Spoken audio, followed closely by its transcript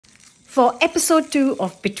For episode 2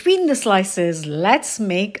 of Between the Slices, let's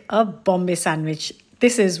make a Bombay sandwich.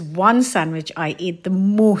 This is one sandwich I ate the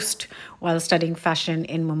most while studying fashion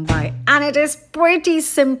in Mumbai, and it is pretty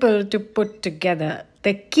simple to put together.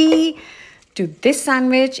 The key to this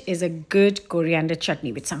sandwich is a good coriander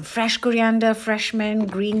chutney with some fresh coriander, fresh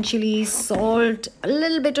mint, green chilies, salt, a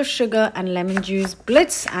little bit of sugar and lemon juice,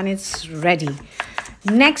 blitz, and it's ready.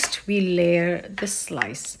 Next, we layer the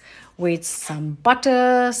slice with some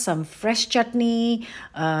butter, some fresh chutney,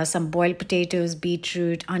 some boiled potatoes,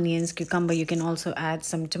 beetroot, onions, cucumber. You can also add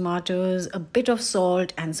some tomatoes, a bit of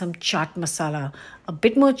salt and some chaat masala. A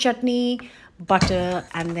bit more chutney, butter,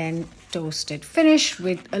 and then toast it. Finish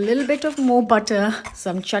with a little bit of more butter,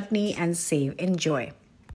 some chutney, and save. Enjoy.